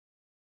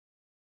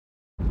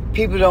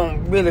people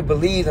don't really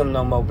believe them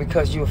no more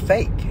because you're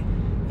fake.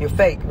 You're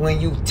fake. When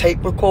you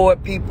tape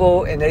record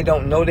people and they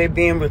don't know they're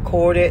being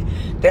recorded,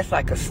 that's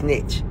like a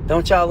snitch.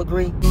 Don't y'all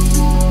agree?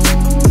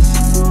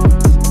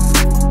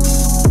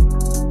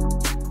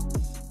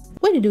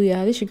 What it do,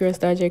 y'all? This your girl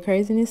Star J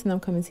Craziness, and I'm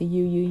coming to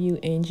you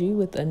and you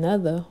with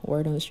another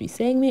Word on the Street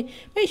segment.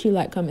 Make sure you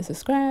like, comment,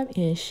 subscribe,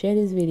 and share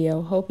this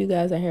video. Hope you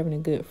guys are having a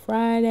good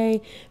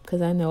Friday,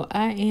 because I know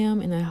I am,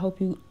 and I hope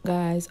you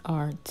guys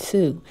are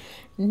too.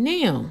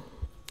 Now,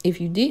 if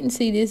you didn't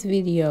see this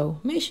video,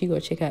 make sure you go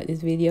check out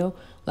this video.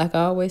 Like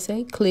I always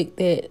say, click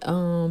that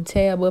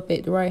tab up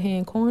at the right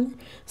hand corner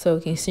so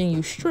it can send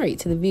you straight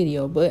to the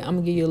video. But I'm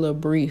gonna give you a little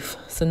brief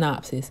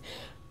synopsis.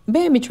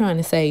 Bambi trying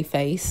to save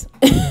face.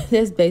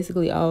 That's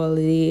basically all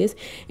it is.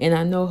 And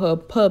I know her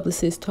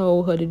publicist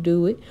told her to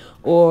do it,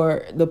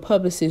 or the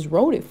publicist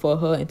wrote it for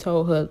her and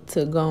told her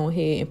to go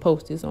ahead and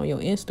post this on your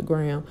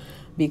Instagram,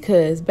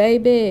 because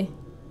baby,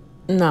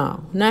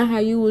 no, not how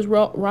you was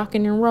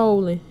rocking and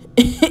rolling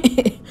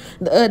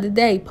the other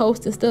day,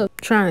 posting stuff,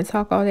 trying to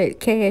talk all that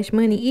cash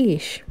money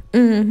ish.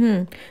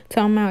 Talking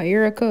about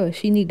Erica,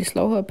 she need to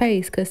slow her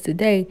pace, because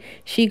today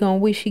she gonna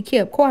wish she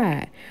kept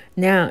quiet.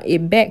 Now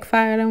it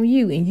backfired on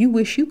you, and you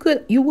wish you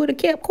would have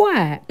kept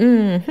quiet.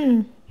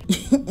 You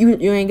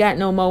ain't got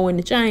no more in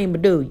the chamber,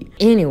 do you?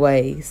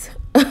 Anyways,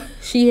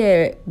 she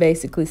had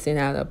basically sent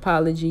out an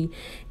apology,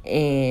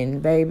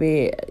 and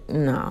baby,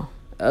 no,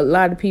 a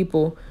lot of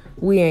people,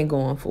 we ain't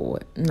going for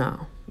it.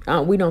 No.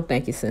 We don't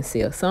think it's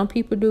sincere. Some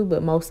people do,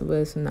 but most of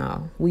us,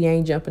 no. We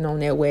ain't jumping on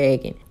that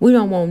wagon. We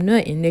don't want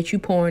nothing that you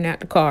pouring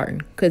out the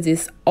carton, because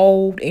it's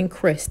old and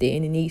crusty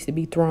and it needs to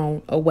be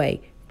thrown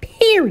away.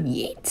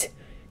 Period.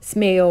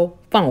 Smell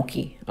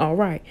funky. All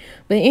right.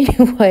 But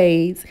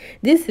anyways,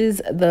 this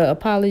is the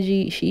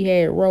apology she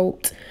had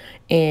wrote.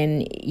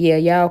 And yeah,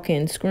 y'all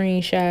can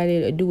screenshot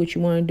it or do what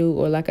you want to do.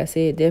 Or like I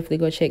said, definitely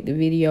go check the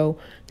video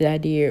that I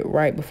did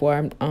right before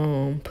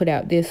I put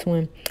out this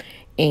one.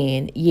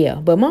 And yeah,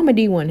 but Momma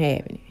Dee wasn't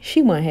having it.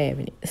 She wasn't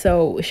having it.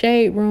 So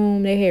Shade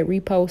Room, they had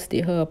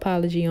reposted her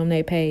apology on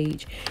their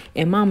page,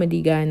 and Momma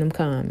Dee got in them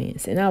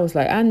comments. And I was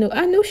like, I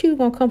knew she was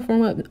gonna come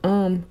from up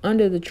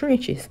under the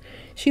trenches.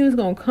 She was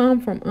gonna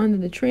come from under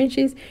the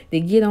trenches to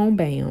get on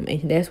Bam,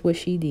 and that's what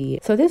she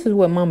did. So this is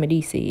what Momma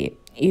Dee said.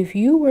 If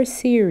you were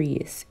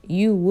serious,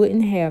 you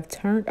wouldn't have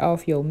turned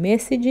off your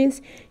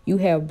messages. You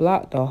have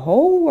blocked the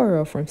whole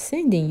world from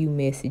sending you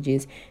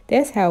messages.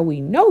 That's how we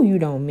know you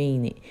don't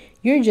mean it.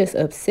 You're just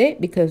upset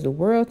because the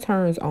world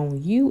turns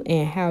on you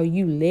and how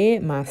you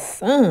led my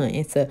son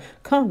into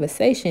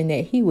conversation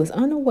that he was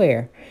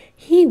unaware.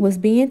 He was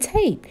being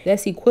taped.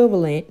 That's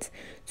equivalent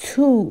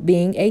to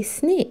being a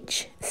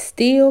snitch.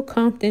 Still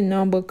Compton,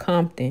 number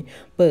Compton.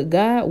 But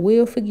God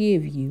will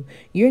forgive you.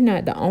 You're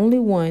not the only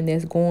one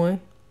that's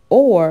going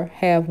or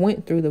have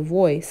went through the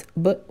voice.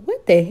 But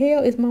what the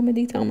hell is Momma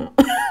Dee talking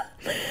about?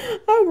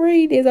 I'll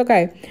read this.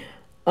 Okay.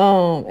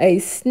 A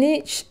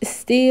snitch,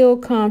 still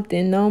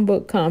Compton, number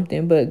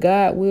Compton, but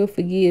God will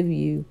forgive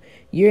you.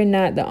 You're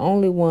not the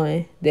only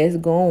one that's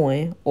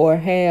going or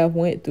have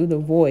went through the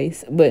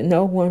voice, but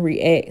no one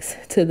reacts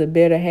to the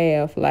better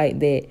half like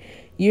that.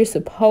 You're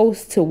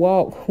supposed to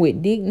walk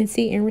with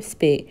dignity and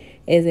respect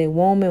as a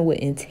woman with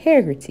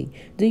integrity.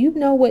 Do you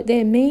know what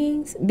that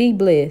means? Be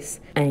blessed.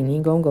 I ain't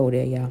even gonna go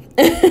there, y'all.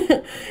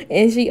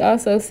 And she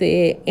also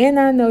said, and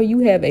I know you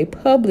have a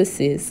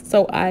publicist,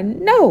 so I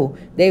know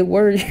they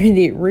worded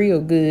it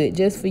real good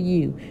just for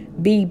you.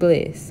 Be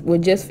blessed. Well,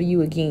 just for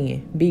you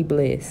again. Be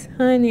blessed.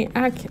 Honey,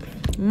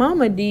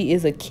 Momma Dee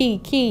is a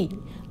key.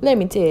 Let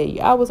me tell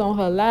you, I was on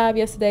her live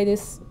yesterday,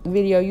 this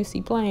video you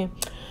see playing.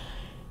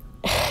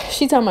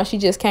 She talking about she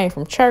just came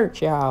from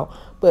church, y'all.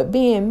 But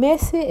being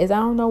messy is, I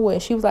don't know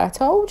what. She was like, I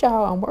told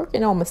y'all I'm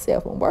working on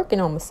myself.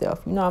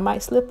 You know, I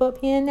might slip up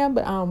here and there,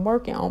 but I'm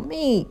working on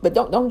me. But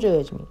don't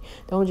judge me.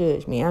 Don't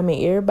judge me. I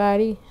mean,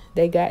 everybody,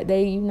 they got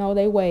they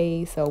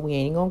ways, so we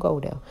ain't gonna go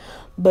there.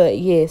 But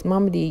yes,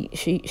 Momma Dee,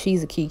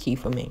 she's a key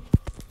for me.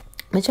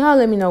 But y'all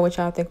let me know what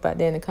y'all think about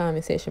that in the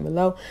comment section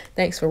below.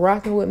 Thanks for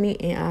rocking with me,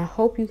 and I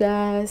hope you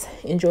guys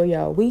enjoy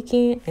y'all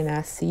weekend, and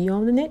I'll see you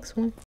on the next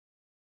one.